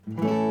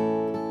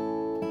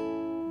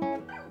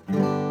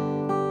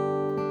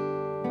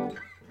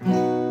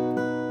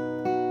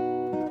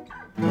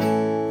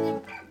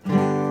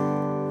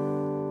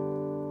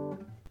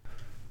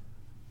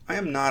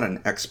am not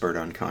an expert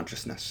on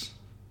consciousness.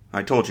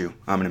 I told you,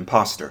 I'm an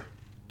imposter.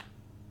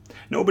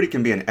 Nobody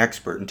can be an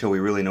expert until we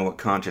really know what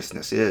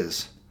consciousness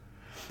is.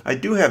 I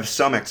do have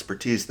some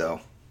expertise, though.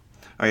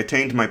 I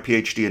attained my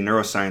PhD in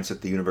neuroscience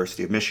at the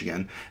University of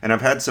Michigan, and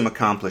I've had some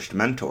accomplished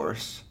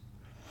mentors.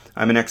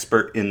 I'm an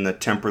expert in the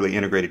temporally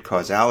integrated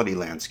causality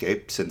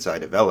landscape since I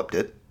developed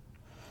it.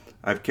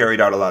 I've carried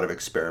out a lot of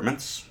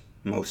experiments,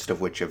 most of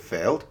which have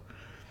failed.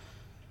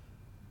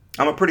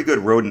 I'm a pretty good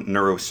rodent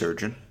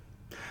neurosurgeon,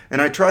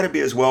 and I try to be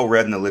as well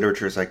read in the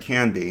literature as I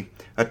can be,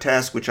 a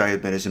task which I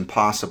admit is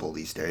impossible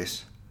these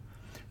days.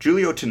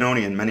 Giulio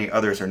Tononi and many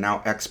others are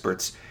now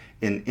experts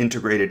in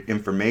integrated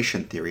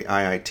information theory,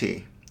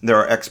 IIT. There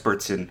are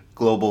experts in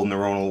global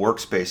neuronal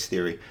workspace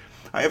theory.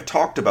 I have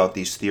talked about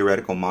these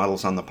theoretical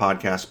models on the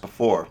podcast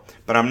before,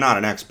 but I'm not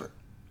an expert.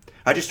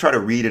 I just try to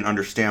read and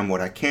understand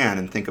what I can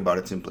and think about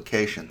its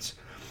implications.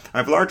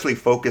 I've largely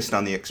focused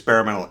on the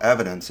experimental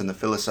evidence and the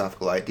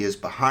philosophical ideas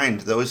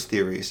behind those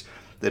theories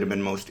that have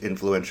been most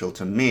influential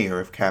to me or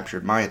have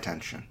captured my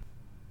attention.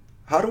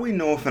 How do we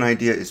know if an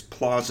idea is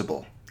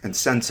plausible and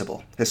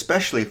sensible,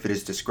 especially if it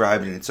is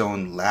described in its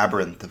own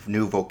labyrinth of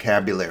new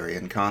vocabulary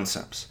and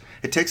concepts?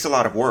 It takes a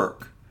lot of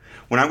work.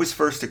 When I was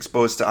first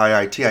exposed to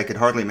IIT, I could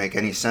hardly make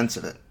any sense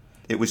of it.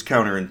 It was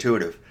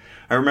counterintuitive.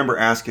 I remember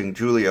asking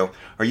Giulio,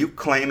 "Are you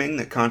claiming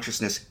that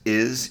consciousness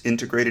is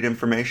integrated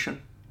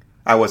information?"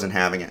 I wasn't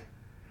having it.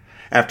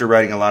 After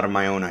writing a lot of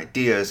my own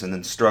ideas and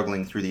then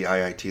struggling through the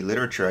IIT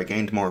literature, I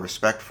gained more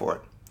respect for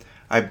it.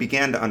 I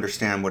began to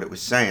understand what it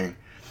was saying,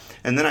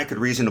 and then I could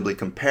reasonably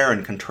compare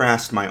and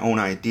contrast my own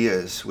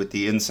ideas with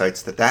the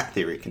insights that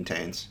theory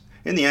contains.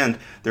 In the end,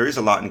 there is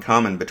a lot in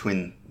common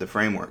between the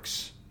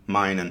frameworks,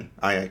 mine and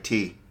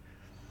IIT.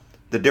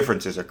 The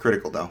differences are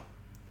critical, though.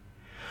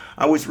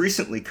 I was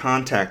recently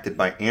contacted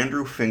by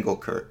Andrew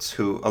FingelKurts,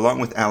 who, along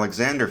with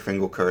Alexander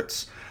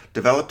FingelKurts,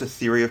 developed a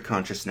theory of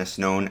consciousness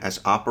known as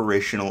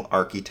operational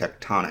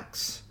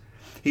architectonics.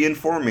 He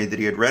informed me that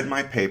he had read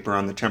my paper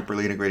on the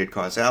temporally integrated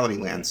causality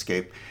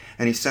landscape,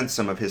 and he sent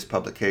some of his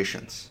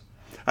publications.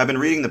 I've been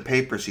reading the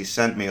papers he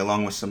sent me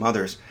along with some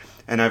others,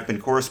 and I've been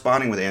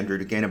corresponding with Andrew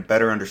to gain a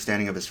better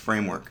understanding of his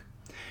framework.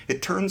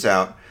 It turns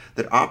out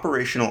that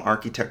operational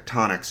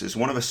architectonics is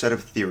one of a set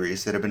of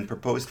theories that have been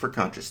proposed for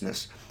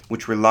consciousness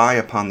which rely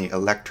upon the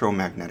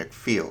electromagnetic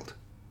field.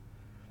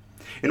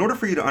 In order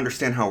for you to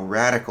understand how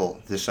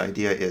radical this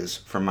idea is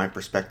from my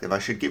perspective, I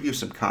should give you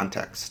some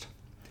context.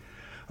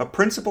 A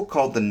principle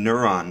called the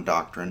neuron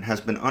doctrine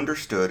has been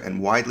understood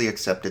and widely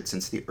accepted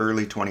since the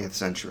early 20th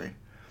century.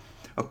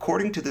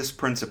 According to this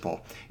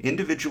principle,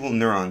 individual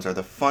neurons are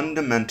the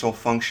fundamental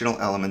functional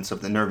elements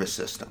of the nervous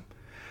system.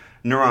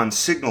 Neurons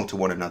signal to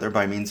one another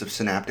by means of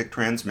synaptic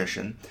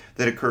transmission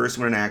that occurs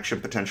when an action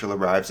potential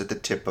arrives at the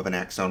tip of an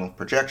axonal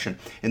projection.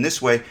 In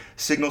this way,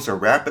 signals are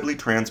rapidly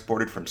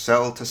transported from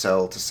cell to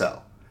cell to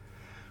cell.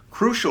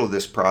 Crucial to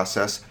this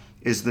process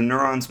is the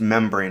neuron's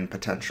membrane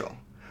potential.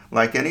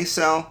 Like any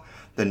cell,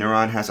 the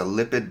neuron has a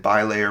lipid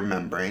bilayer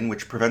membrane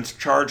which prevents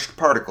charged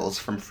particles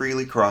from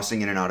freely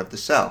crossing in and out of the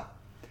cell.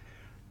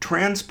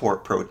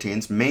 Transport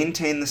proteins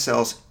maintain the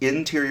cell's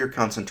interior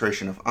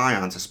concentration of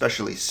ions,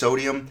 especially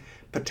sodium,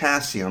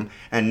 potassium,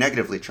 and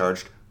negatively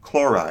charged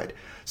chloride,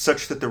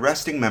 such that the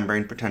resting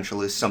membrane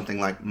potential is something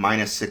like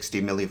minus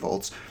 60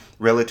 millivolts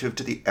relative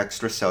to the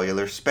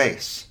extracellular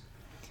space.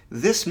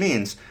 This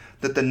means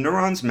that the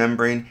neuron's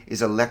membrane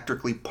is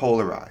electrically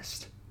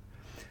polarized.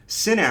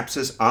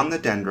 Synapses on the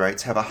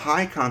dendrites have a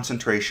high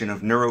concentration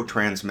of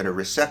neurotransmitter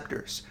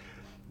receptors.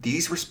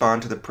 These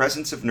respond to the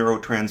presence of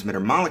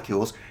neurotransmitter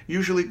molecules,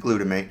 usually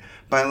glutamate,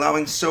 by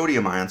allowing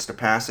sodium ions to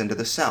pass into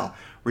the cell,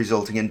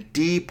 resulting in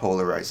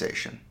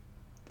depolarization.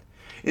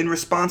 In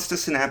response to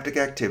synaptic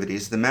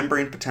activities, the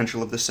membrane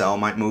potential of the cell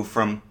might move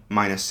from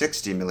minus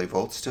 60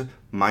 millivolts to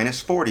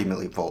minus 40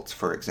 millivolts,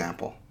 for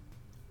example.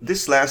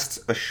 This lasts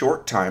a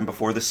short time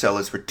before the cell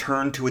is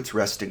returned to its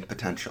resting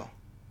potential.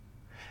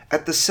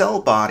 At the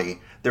cell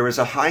body, there is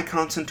a high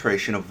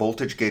concentration of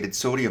voltage-gated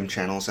sodium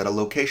channels at a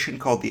location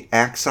called the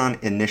axon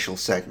initial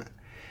segment.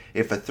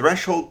 If a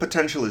threshold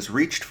potential is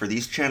reached for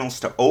these channels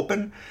to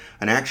open,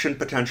 an action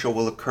potential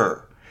will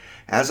occur.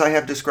 As I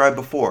have described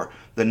before,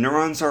 the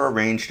neurons are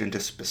arranged into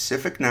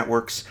specific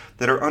networks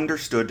that are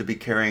understood to be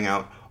carrying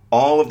out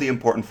all of the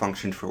important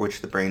functions for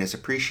which the brain is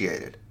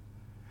appreciated.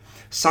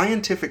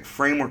 Scientific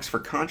frameworks for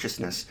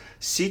consciousness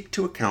seek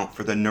to account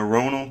for the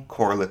neuronal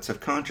correlates of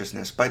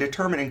consciousness by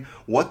determining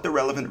what the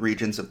relevant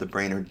regions of the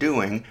brain are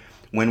doing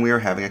when we are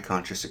having a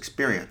conscious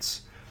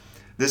experience.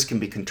 This can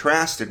be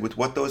contrasted with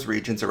what those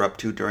regions are up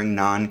to during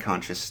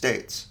non-conscious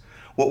states.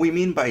 What we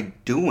mean by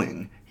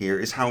doing here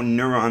is how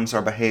neurons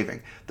are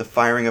behaving, the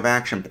firing of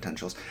action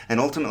potentials, and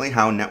ultimately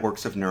how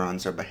networks of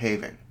neurons are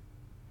behaving.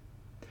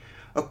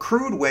 A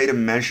crude way to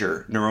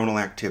measure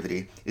neuronal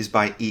activity is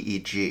by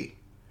EEG.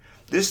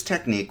 This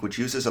technique, which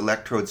uses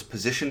electrodes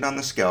positioned on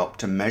the scalp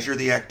to measure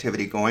the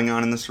activity going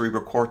on in the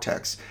cerebral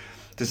cortex,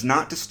 does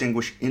not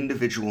distinguish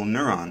individual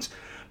neurons,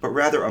 but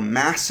rather a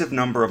massive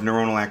number of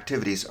neuronal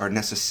activities are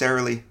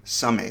necessarily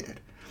summated.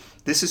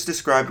 This is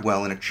described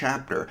well in a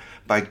chapter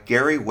by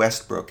Gary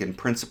Westbrook in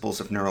Principles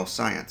of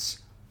Neuroscience.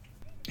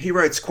 He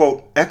writes,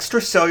 quote,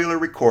 "Extracellular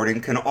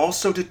recording can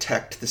also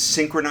detect the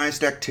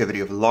synchronized activity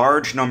of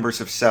large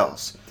numbers of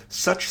cells.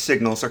 Such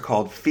signals are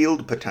called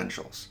field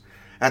potentials.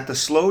 At the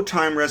slow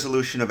time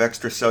resolution of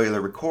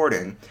extracellular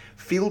recording,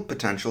 field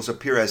potentials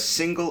appear as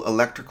single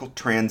electrical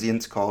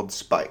transients called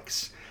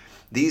spikes.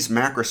 These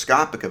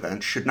macroscopic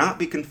events should not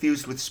be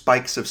confused with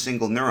spikes of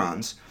single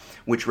neurons,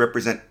 which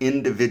represent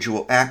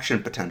individual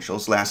action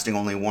potentials lasting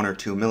only 1 or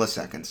 2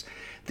 milliseconds.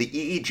 The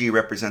EEG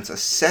represents a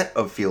set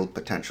of field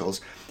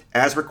potentials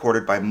as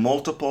recorded by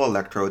multiple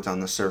electrodes on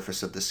the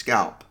surface of the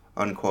scalp,"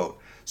 unquote.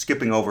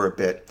 Skipping over a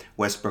bit,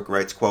 Westbrook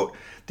writes, quote,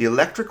 "The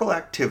electrical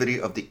activity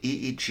of the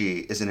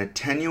EEG is an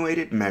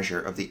attenuated measure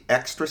of the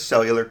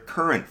extracellular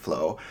current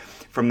flow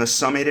from the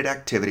summated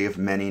activity of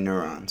many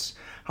neurons.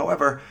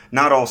 However,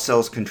 not all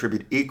cells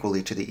contribute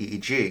equally to the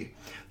EEG.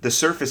 The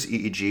surface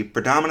EEG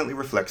predominantly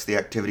reflects the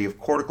activity of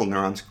cortical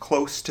neurons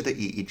close to the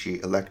EEG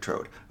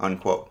electrode,"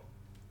 unquote.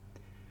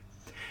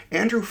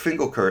 Andrew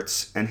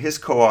FingelKurts and his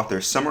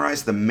co-authors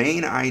summarize the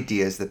main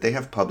ideas that they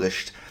have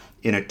published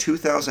in a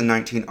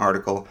 2019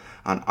 article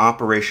on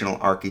operational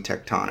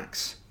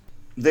architectonics.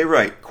 They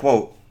write,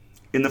 quote,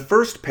 "In the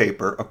first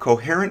paper, a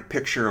coherent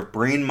picture of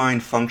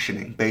brain-mind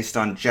functioning based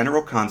on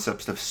general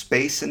concepts of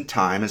space and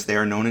time as they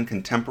are known in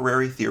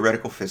contemporary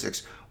theoretical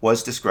physics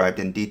was described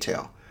in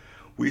detail.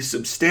 We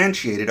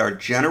substantiated our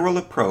general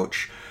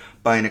approach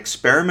by an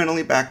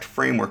experimentally backed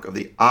framework of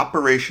the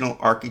operational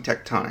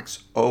architectonics,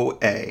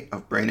 OA,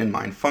 of brain and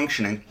mind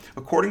functioning,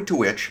 according to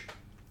which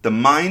the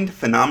mind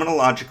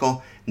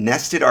phenomenological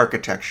nested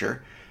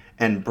architecture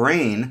and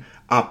brain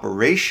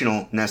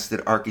operational nested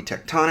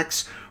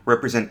architectonics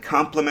represent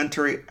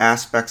complementary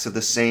aspects of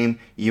the same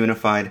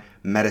unified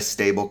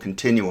metastable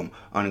continuum,"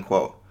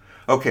 unquote.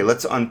 Okay,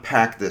 let's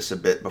unpack this a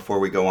bit before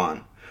we go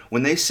on.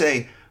 When they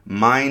say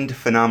mind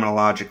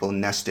phenomenological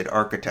nested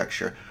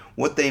architecture,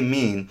 what they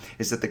mean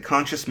is that the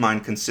conscious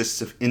mind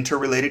consists of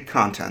interrelated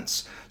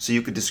contents, so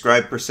you could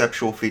describe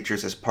perceptual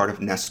features as part of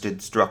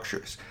nested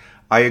structures.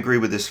 I agree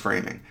with this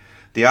framing.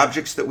 The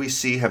objects that we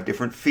see have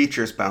different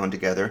features bound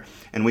together,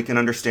 and we can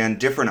understand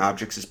different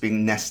objects as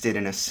being nested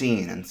in a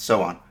scene, and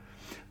so on.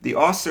 The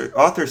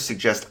authors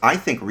suggest, I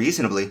think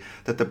reasonably,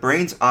 that the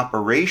brain's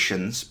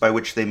operations, by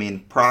which they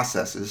mean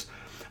processes,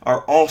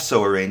 are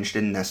also arranged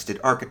in nested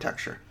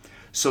architecture.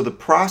 So the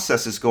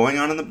processes going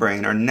on in the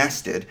brain are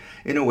nested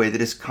in a way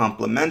that is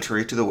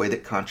complementary to the way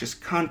that conscious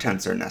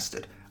contents are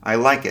nested. I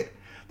like it.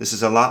 This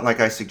is a lot like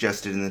I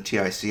suggested in the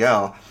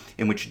TICL,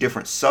 in which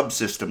different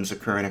subsystems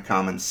occur in a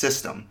common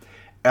system,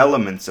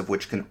 elements of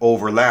which can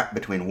overlap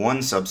between one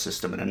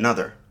subsystem and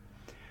another.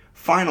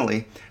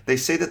 Finally, they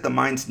say that the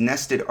mind's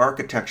nested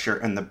architecture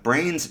and the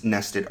brain's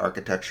nested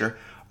architecture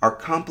are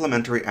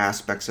complementary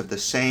aspects of the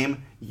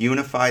same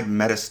unified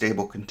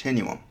metastable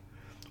continuum.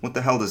 What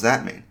the hell does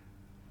that mean?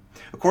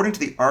 According to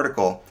the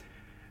article,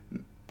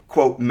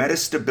 quote,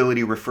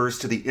 "Metastability refers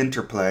to the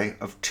interplay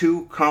of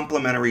two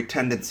complementary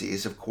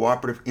tendencies of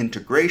cooperative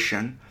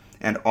integration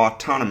and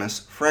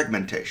autonomous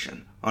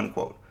fragmentation,"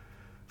 unquote.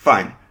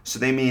 Fine, so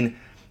they mean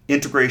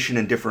integration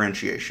and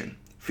differentiation,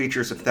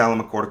 features of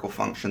thalamocortical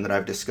function that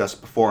I've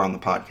discussed before on the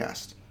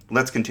podcast.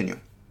 Let's continue.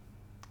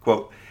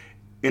 Quote,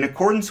 "In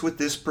accordance with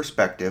this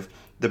perspective,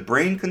 the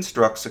brain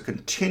constructs a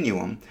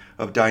continuum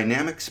of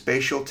dynamic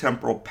spatial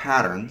temporal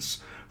patterns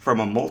from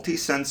a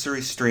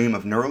multisensory stream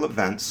of neural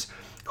events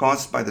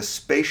caused by the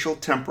spatial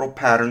temporal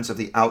patterns of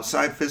the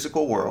outside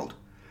physical world,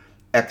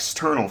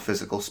 external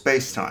physical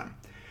spacetime.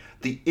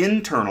 The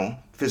internal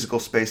physical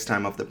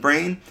spacetime of the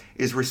brain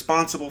is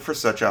responsible for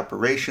such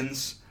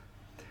operations,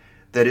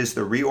 that is,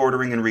 the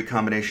reordering and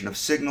recombination of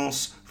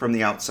signals from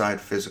the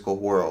outside physical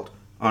world,"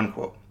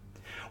 unquote.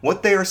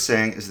 What they are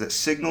saying is that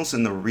signals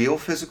in the real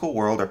physical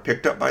world are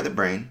picked up by the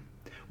brain,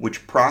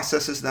 which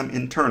processes them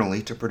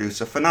internally to produce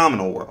a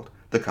phenomenal world,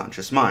 the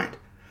conscious mind.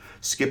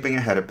 Skipping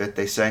ahead a bit,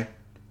 they say,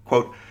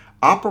 quote,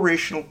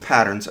 "Operational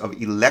patterns of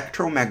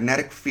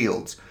electromagnetic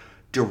fields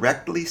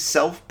directly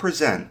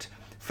self-present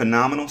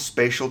phenomenal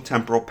spatial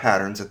temporal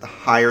patterns at the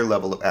higher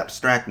level of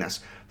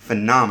abstractness,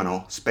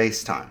 phenomenal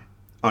spacetime,"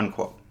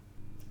 unquote.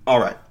 All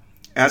right,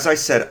 as I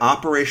said,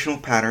 operational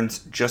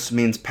patterns just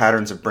means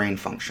patterns of brain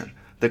function.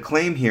 The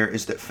claim here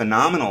is that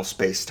phenomenal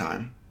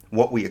spacetime,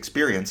 what we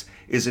experience,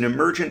 is an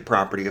emergent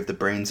property of the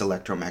brain's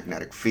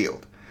electromagnetic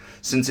field.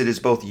 Since it is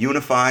both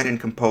unified and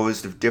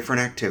composed of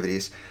different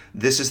activities,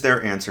 this is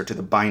their answer to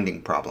the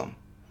binding problem.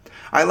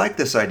 I like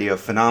this idea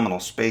of phenomenal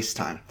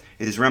spacetime.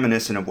 It is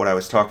reminiscent of what I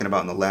was talking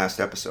about in the last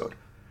episode.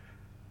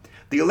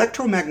 The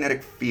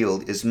electromagnetic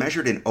field is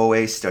measured in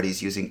OA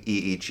studies using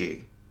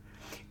EEG.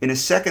 In a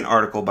second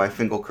article by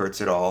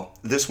FingelKurts et al.,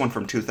 this one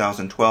from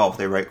 2012,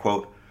 they write,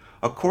 quote,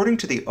 "According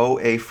to the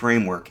OA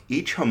framework,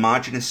 each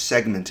homogeneous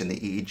segment in the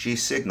EEG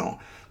signal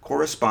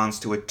corresponds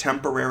to a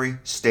temporary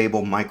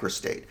stable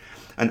microstate,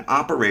 an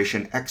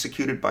operation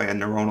executed by a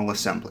neuronal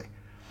assembly.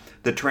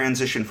 The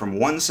transition from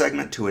one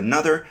segment to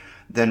another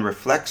then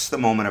reflects the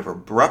moment of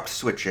abrupt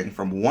switching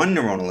from one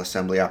neuronal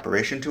assembly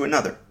operation to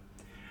another.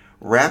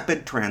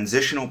 rapid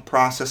transitional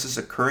processes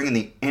occurring in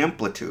the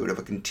amplitude of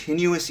a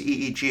continuous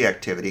EEG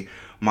activity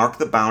mark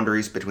the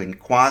boundaries between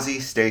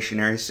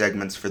quasi-stationary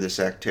segments for this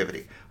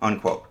activity,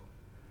 unquote.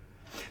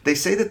 They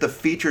say that the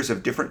features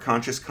of different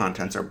conscious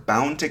contents are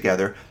bound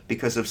together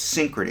because of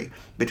synchrony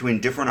between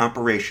different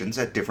operations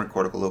at different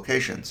cortical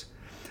locations.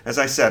 As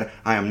I said,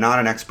 I am not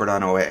an expert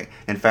on OA.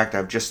 In fact,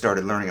 I've just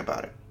started learning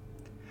about it.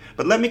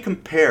 But let me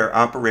compare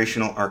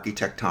operational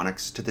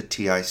architectonics to the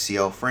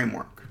TICL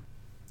framework.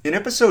 In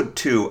episode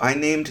 2, I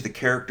named the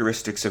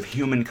characteristics of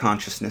human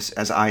consciousness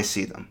as I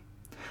see them.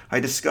 I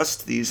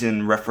discussed these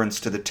in reference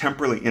to the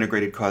temporally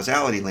integrated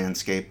causality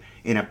landscape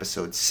in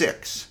episode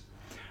 6.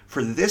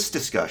 For this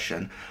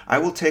discussion, I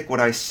will take what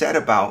I said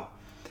about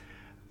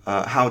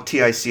how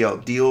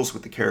TICL deals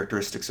with the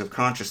characteristics of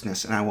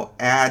consciousness, and I will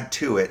add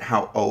to it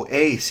how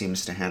OA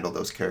seems to handle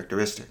those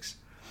characteristics.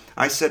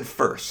 I said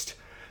first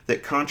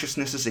that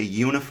consciousness is a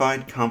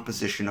unified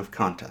composition of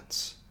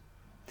contents.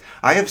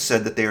 I have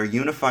said that they are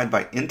unified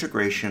by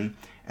integration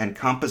and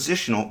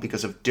compositional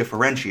because of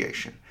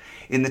differentiation.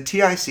 In the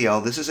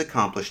TICL, this is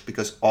accomplished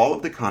because all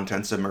of the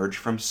contents emerge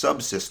from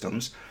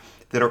subsystems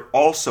that are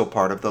also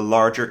part of the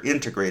larger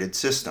integrated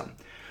system.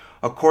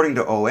 According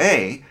to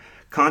OA,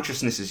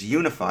 consciousness is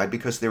unified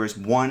because there is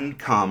one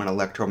common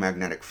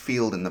electromagnetic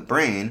field in the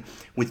brain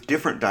with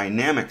different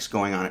dynamics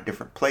going on at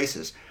different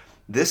places.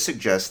 This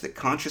suggests that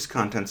conscious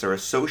contents are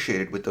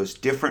associated with those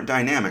different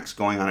dynamics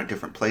going on at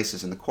different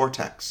places in the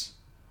cortex.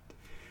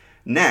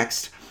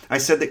 Next, I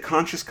said that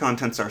conscious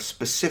contents are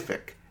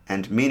specific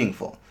and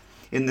meaningful.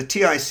 In the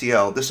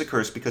TICL, this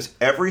occurs because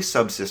every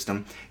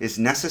subsystem is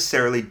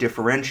necessarily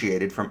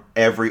differentiated from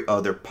every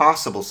other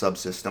possible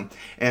subsystem,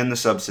 and the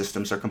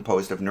subsystems are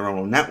composed of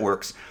neuronal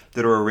networks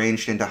that are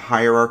arranged into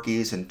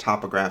hierarchies and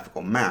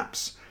topographical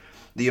maps.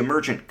 The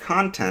emergent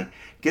content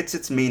gets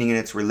its meaning in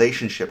its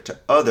relationship to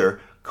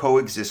other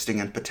coexisting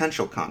and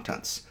potential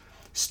contents.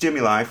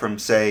 Stimuli from,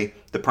 say,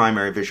 the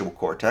primary visual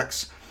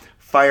cortex,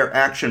 fire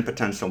action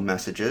potential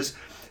messages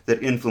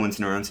that influence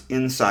neurons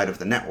inside of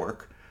the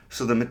network.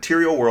 So the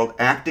material world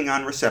acting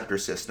on receptor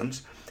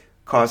systems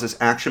causes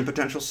action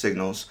potential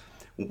signals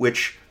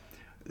which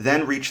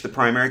then reach the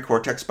primary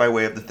cortex by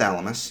way of the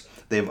thalamus.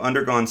 They have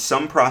undergone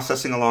some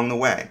processing along the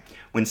way.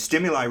 When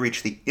stimuli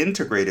reach the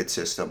integrated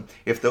system,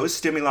 if those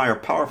stimuli are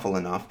powerful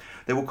enough,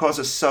 they will cause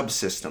a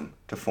subsystem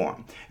to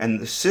form, and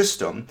the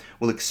system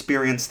will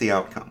experience the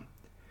outcome.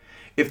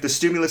 If the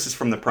stimulus is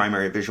from the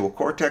primary visual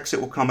cortex, it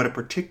will come at a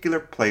particular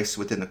place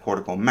within the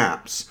cortical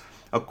maps.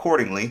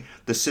 Accordingly,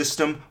 the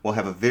system will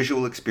have a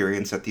visual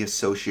experience at the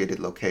associated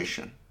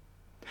location.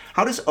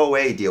 How does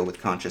OA deal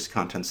with conscious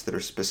contents that are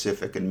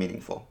specific and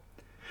meaningful?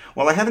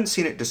 Well, I haven't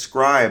seen it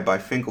described by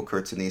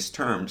FingelKurts in these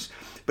terms,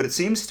 but it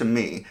seems to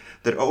me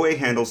that OA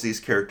handles these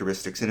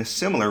characteristics in a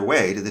similar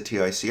way to the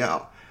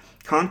TICL.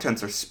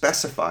 Contents are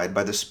specified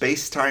by the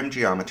space-time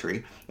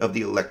geometry of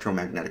the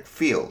electromagnetic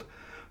field.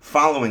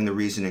 Following the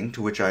reasoning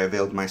to which I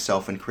availed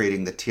myself in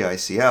creating the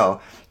TICL,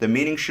 the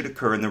meaning should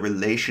occur in the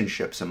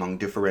relationships among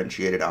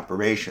differentiated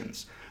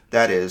operations.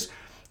 That is,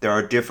 there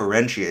are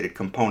differentiated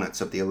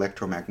components of the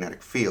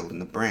electromagnetic field in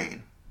the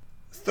brain.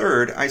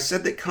 Third, I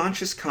said that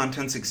conscious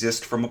contents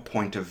exist from a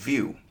point of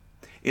view.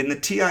 In the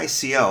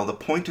TICL, the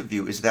point of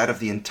view is that of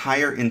the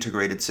entire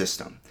integrated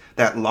system,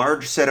 that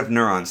large set of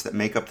neurons that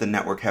make up the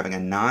network having a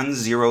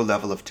non-zero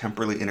level of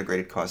temporally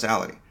integrated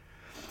causality.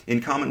 In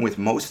common with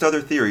most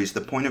other theories,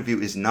 the point of view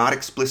is not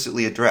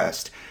explicitly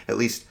addressed, at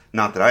least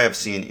not that I have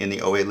seen in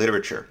the OA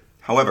literature.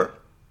 However,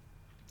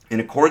 in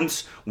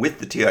accordance with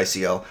the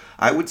TICL,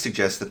 I would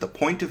suggest that the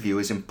point of view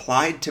is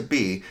implied to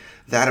be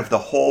that of the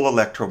whole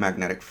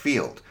electromagnetic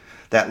field.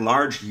 That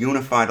large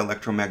unified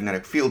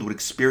electromagnetic field would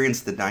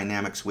experience the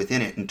dynamics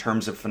within it in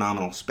terms of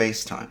phenomenal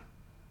space-time.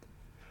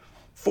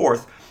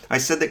 Fourth, I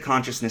said that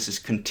consciousness is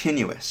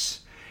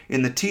continuous.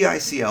 In the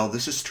TICL,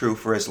 this is true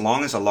for as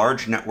long as a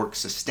large network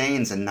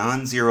sustains a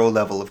non-zero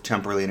level of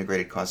temporally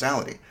integrated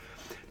causality.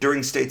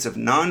 During states of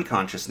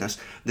non-consciousness,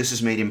 this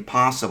is made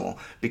impossible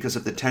because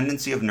of the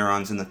tendency of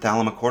neurons in the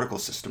thalamocortical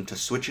system to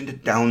switch into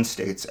down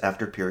states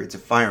after periods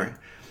of firing.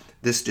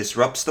 This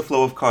disrupts the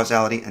flow of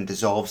causality and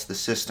dissolves the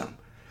system.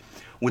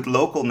 With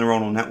local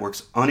neuronal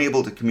networks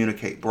unable to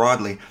communicate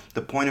broadly,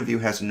 the point of view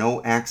has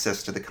no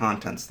access to the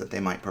contents that they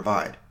might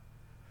provide.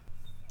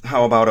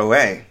 How about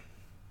OA?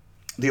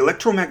 The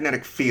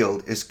electromagnetic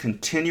field is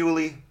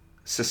continually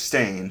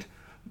sustained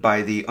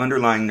by the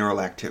underlying neural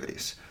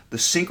activities. The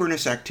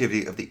synchronous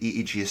activity of the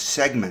EEG is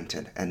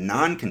segmented and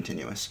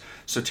non-continuous,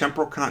 so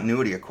temporal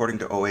continuity, according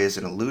to OA, is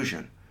an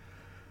illusion.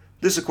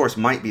 This, of course,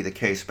 might be the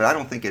case, but I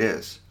don't think it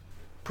is.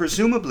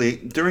 Presumably,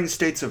 during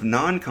states of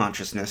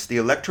non-consciousness, the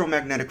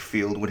electromagnetic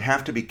field would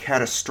have to be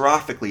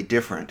catastrophically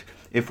different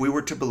if we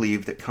were to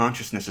believe that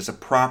consciousness is a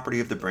property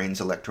of the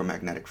brain's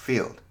electromagnetic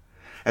field.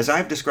 As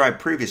I've described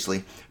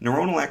previously,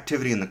 neuronal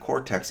activity in the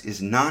cortex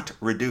is not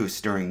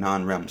reduced during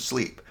non-REM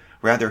sleep.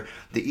 Rather,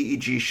 the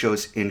EEG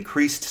shows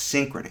increased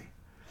synchrony.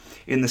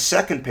 In the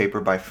second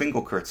paper by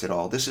FingelKurts et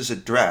al., this is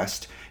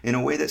addressed in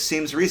a way that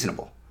seems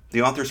reasonable.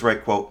 The authors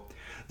write, quote,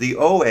 The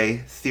OA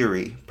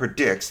theory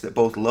predicts that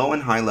both low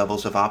and high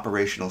levels of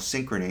operational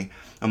synchrony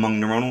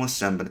among neuronal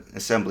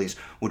assemblies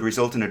would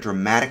result in a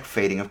dramatic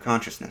fading of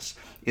consciousness.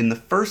 In the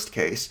first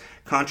case,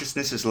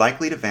 consciousness is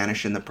likely to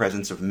vanish in the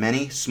presence of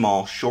many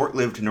small,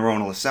 short-lived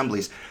neuronal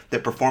assemblies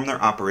that perform their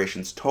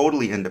operations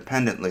totally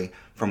independently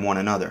from one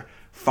another,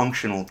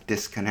 functional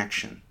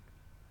disconnection.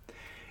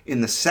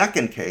 In the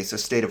second case, a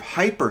state of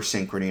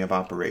hypersynchrony of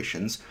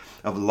operations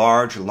of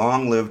large,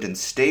 long-lived, and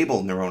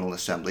stable neuronal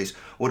assemblies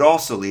would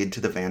also lead to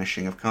the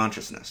vanishing of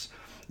consciousness.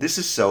 This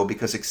is so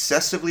because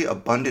excessively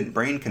abundant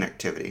brain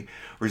connectivity,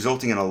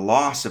 resulting in a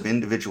loss of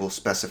individual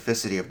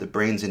specificity of the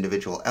brain's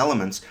individual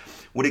elements,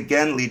 would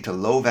again lead to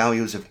low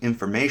values of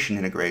information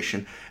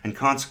integration and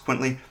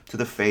consequently to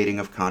the fading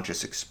of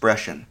conscious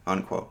expression,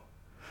 unquote.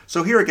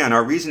 So here again,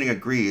 our reasoning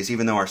agrees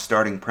even though our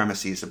starting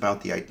premises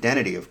about the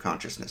identity of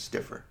consciousness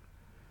differ.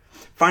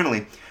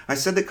 Finally, I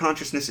said that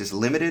consciousness is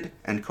limited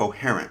and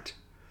coherent,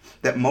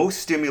 that most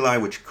stimuli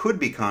which could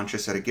be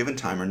conscious at a given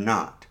time are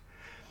not.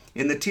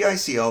 In the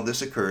TICL,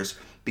 this occurs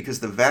because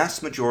the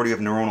vast majority of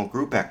neuronal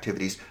group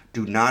activities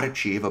do not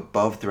achieve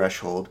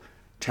above-threshold,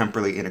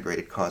 temporally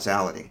integrated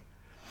causality.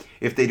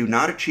 If they do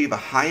not achieve a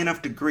high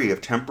enough degree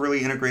of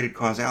temporally integrated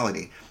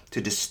causality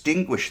to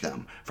distinguish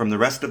them from the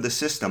rest of the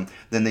system,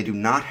 then they do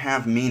not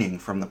have meaning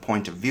from the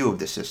point of view of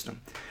the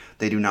system.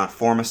 They do not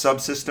form a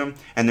subsystem,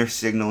 and their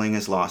signaling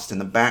is lost in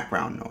the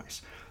background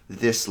noise.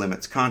 This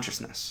limits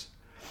consciousness.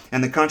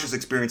 And the conscious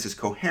experience is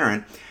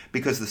coherent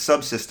because the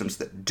subsystems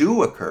that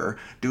do occur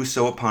do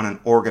so upon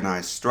an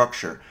organized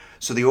structure,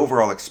 so the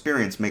overall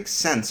experience makes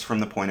sense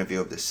from the point of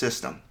view of the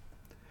system.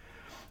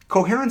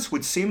 Coherence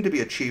would seem to be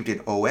achieved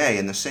in OA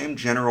in the same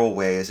general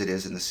way as it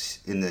is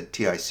in the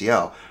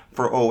TICL.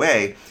 For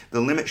OA,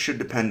 the limit should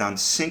depend on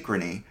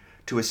synchrony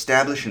to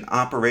establish an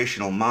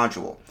operational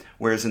module,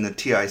 whereas in the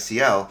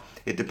TICL,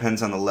 it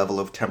depends on the level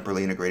of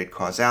temporally integrated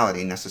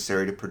causality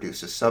necessary to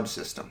produce a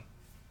subsystem.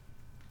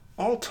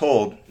 All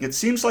told, it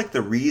seems like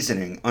the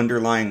reasoning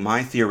underlying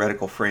my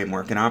theoretical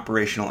framework and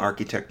operational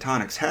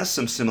architectonics has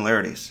some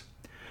similarities.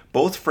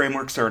 Both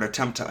frameworks are an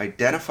attempt to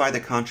identify the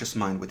conscious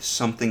mind with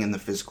something in the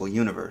physical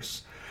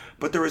universe,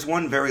 but there is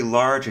one very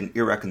large and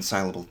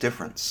irreconcilable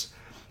difference.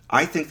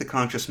 I think the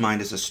conscious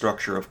mind is a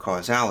structure of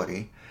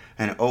causality,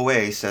 and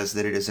OA says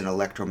that it is an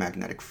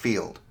electromagnetic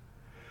field.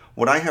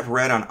 What I have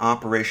read on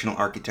operational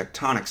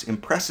architectonics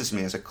impresses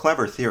me as a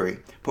clever theory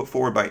put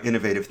forward by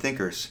innovative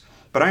thinkers,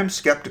 but I am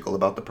skeptical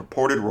about the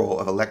purported role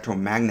of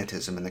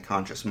electromagnetism in the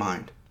conscious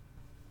mind.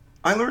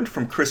 I learned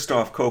from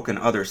Christoph Koch and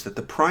others that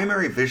the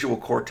primary visual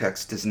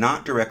cortex does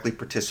not directly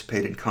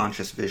participate in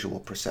conscious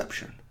visual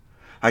perception.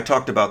 I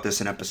talked about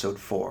this in episode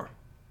 4.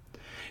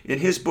 In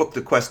his book,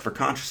 The Quest for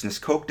Consciousness,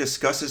 Koch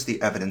discusses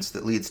the evidence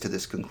that leads to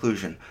this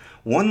conclusion.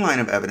 One line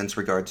of evidence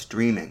regards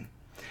dreaming.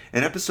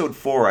 In episode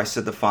 4, I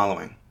said the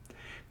following: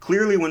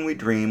 "Clearly when we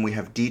dream, we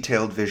have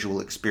detailed visual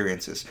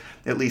experiences.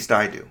 At least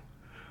I do."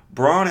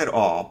 Braun et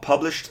al.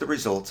 Published the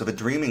results of a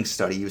dreaming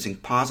study using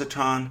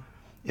positron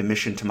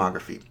emission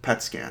tomography,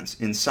 PET scans,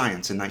 in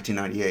Science in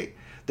 1998.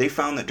 They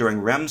found that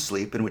during REM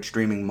sleep, in which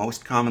dreaming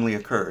most commonly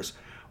occurs,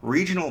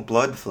 regional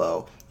blood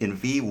flow in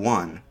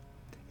V1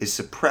 is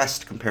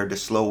suppressed compared to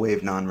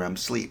slow-wave non-REM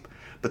sleep,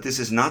 but this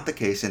is not the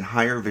case in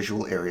higher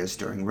visual areas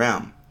during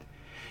REM.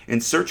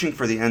 In searching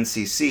for the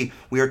NCC,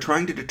 we are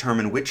trying to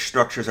determine which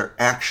structures are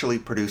actually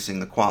producing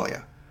the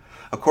qualia.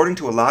 According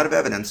to a lot of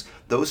evidence,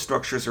 those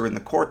structures are in the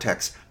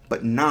cortex,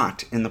 but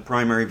not in the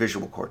primary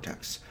visual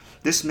cortex.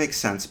 This makes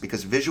sense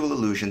because visual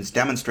illusions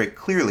demonstrate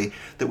clearly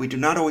that we do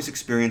not always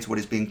experience what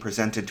is being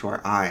presented to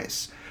our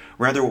eyes.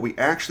 Rather, what we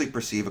actually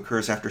perceive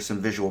occurs after some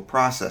visual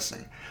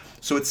processing.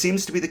 So it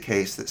seems to be the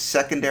case that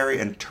secondary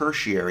and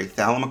tertiary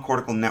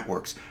thalamocortical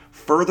networks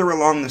further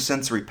along the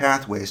sensory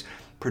pathways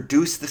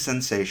produce the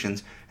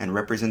sensations and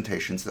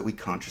representations that we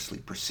consciously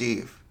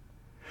perceive.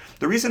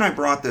 The reason I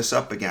brought this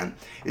up again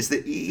is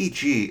that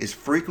EEG is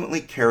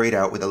frequently carried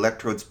out with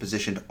electrodes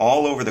positioned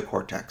all over the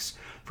cortex,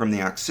 from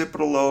the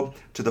occipital lobe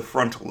to the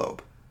frontal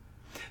lobe.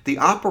 The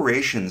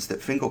operations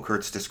that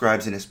FingelKurts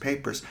describes in his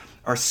papers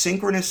are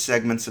synchronous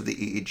segments of the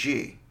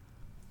EEG.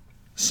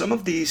 Some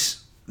of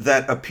these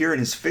that appear in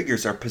his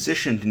figures are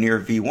positioned near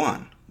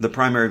V1, the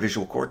primary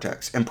visual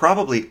cortex, and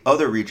probably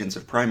other regions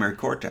of primary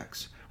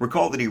cortex.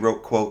 Recall that he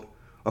wrote, quote,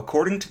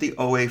 "According to the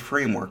OA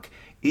framework,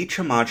 each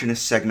homogeneous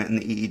segment in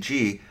the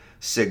EEG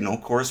signal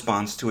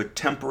corresponds to a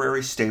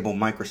temporary stable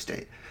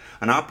microstate,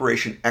 an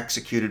operation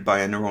executed by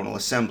a neuronal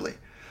assembly.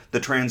 The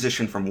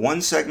transition from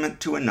one segment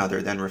to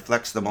another then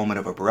reflects the moment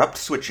of abrupt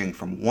switching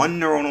from one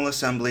neuronal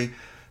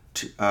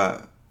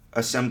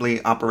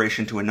assembly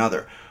operation to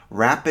another.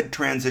 Rapid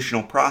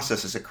transitional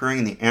processes occurring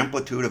in the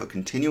amplitude of a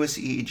continuous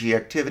EEG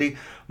activity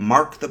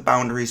mark the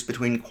boundaries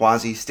between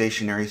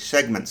quasi-stationary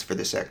segments for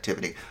this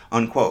activity,"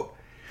 unquote.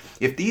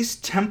 If these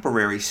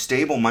temporary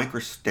stable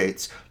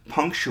microstates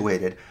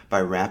punctuated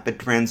by rapid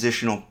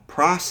transitional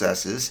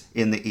processes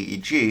in the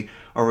EEG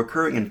are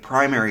occurring in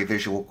primary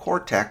visual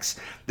cortex,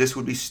 this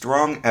would be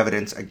strong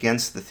evidence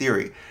against the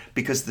theory,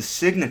 because the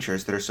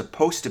signatures that are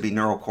supposed to be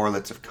neural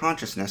correlates of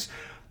consciousness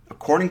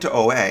according to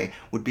OA,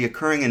 would be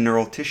occurring in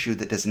neural tissue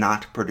that does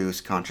not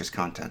produce conscious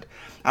content.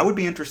 I would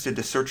be interested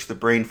to search the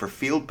brain for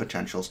field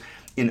potentials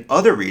in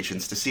other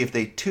regions to see if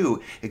they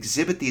too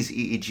exhibit these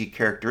EEG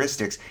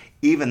characteristics,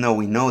 even though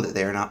we know that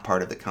they are not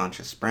part of the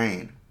conscious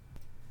brain.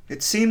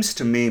 It seems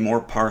to me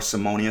more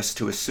parsimonious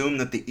to assume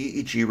that the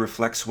EEG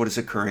reflects what is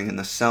occurring in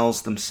the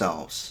cells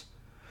themselves.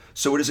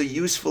 So it is a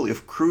useful,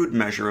 if crude,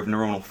 measure of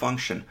neuronal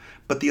function,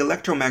 but the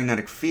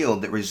electromagnetic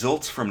field that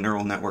results from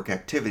neural network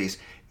activities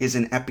is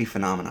an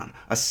epiphenomenon,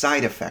 a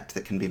side effect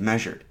that can be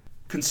measured.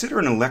 Consider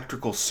an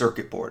electrical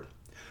circuit board.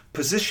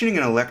 Positioning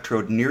an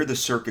electrode near the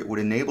circuit would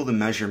enable the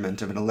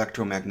measurement of an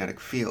electromagnetic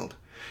field.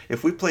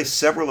 If we place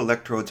several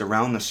electrodes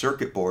around the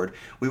circuit board,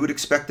 we would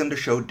expect them to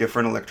show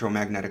different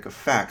electromagnetic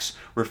effects,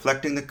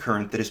 reflecting the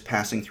current that is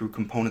passing through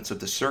components of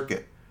the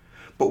circuit.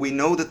 But we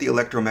know that the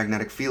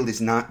electromagnetic field is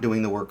not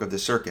doing the work of the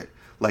circuit.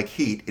 Like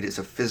heat, it is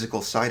a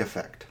physical side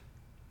effect.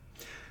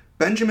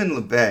 Benjamin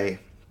Libet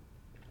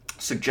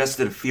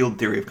suggested a field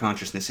theory of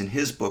consciousness in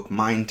his book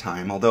Mind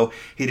Time, although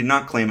he did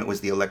not claim it was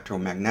the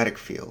electromagnetic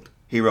field.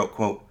 He wrote,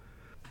 quote,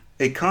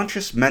 "A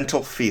conscious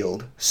mental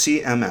field,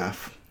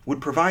 CMF, would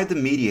provide the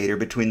mediator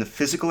between the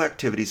physical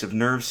activities of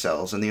nerve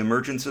cells and the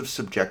emergence of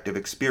subjective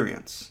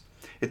experience.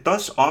 It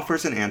thus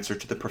offers an answer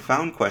to the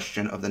profound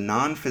question of the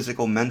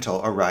non-physical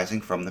mental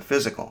arising from the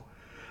physical.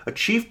 A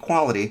chief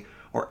quality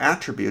or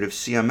attribute of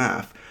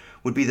CMF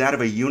would be that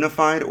of a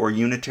unified or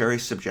unitary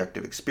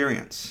subjective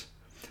experience.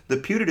 The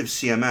putative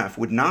CMF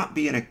would not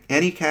be in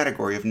any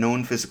category of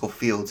known physical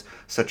fields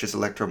such as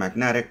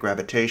electromagnetic,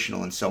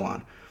 gravitational, and so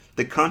on.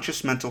 The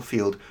conscious mental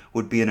field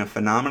would be in a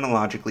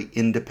phenomenologically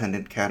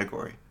independent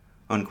category."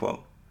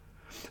 Unquote.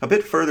 A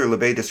bit further,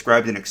 Libet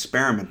described an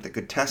experiment that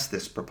could test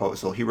this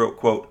proposal. He wrote,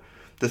 quote,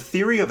 "The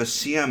theory of a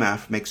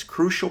CMF makes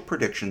crucial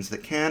predictions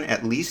that can,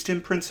 at least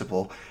in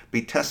principle,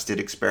 be tested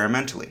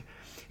experimentally.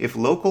 If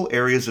local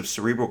areas of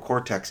cerebral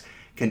cortex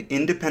can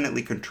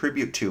independently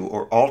contribute to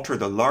or alter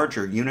the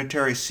larger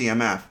unitary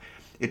CMF,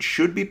 it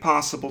should be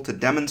possible to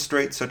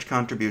demonstrate such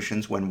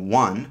contributions when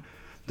 1.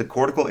 The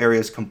cortical area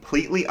is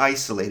completely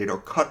isolated or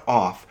cut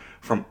off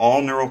from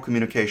all neural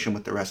communication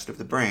with the rest of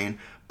the brain,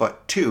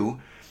 but 2.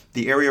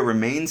 The area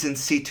remains in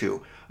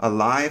situ,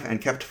 alive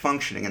and kept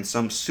functioning in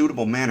some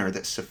suitable manner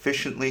that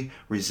sufficiently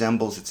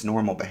resembles its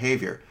normal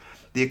behavior.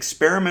 The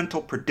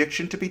experimental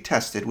prediction to be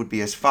tested would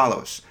be as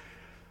follows.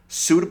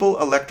 Suitable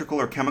electrical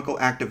or chemical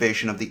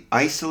activation of the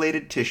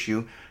isolated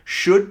tissue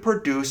should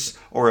produce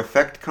or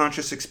affect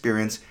conscious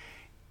experience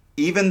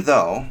even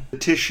though the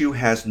tissue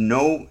has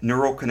no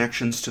neural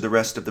connections to the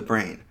rest of the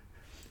brain.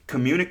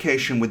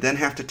 Communication would then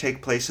have to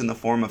take place in the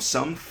form of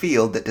some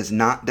field that does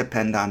not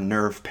depend on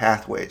nerve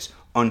pathways."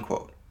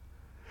 Unquote.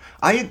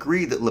 I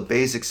agree that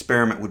Libet's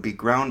experiment would be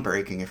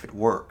groundbreaking if it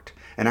worked,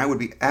 and I would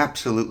be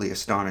absolutely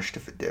astonished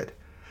if it did.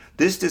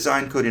 This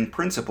design could, in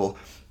principle,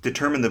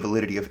 determine the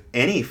validity of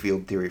any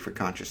field theory for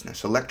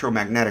consciousness,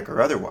 electromagnetic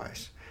or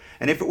otherwise.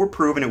 And if it were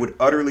proven, it would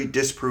utterly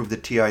disprove the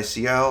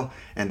TICL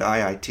and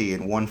IIT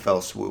in one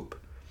fell swoop.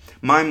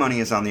 My money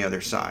is on the other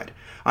side.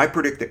 I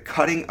predict that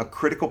cutting a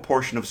critical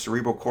portion of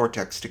cerebral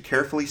cortex to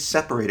carefully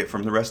separate it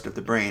from the rest of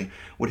the brain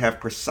would have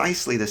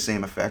precisely the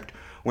same effect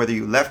whether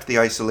you left the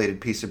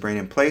isolated piece of brain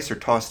in place or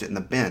tossed it in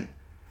the bin.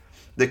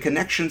 The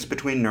connections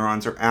between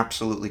neurons are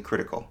absolutely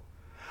critical.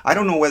 I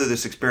don't know whether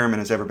this experiment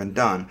has ever been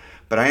done,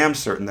 but I am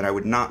certain that I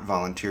would not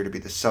volunteer to be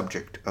the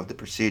subject of the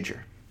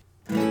procedure.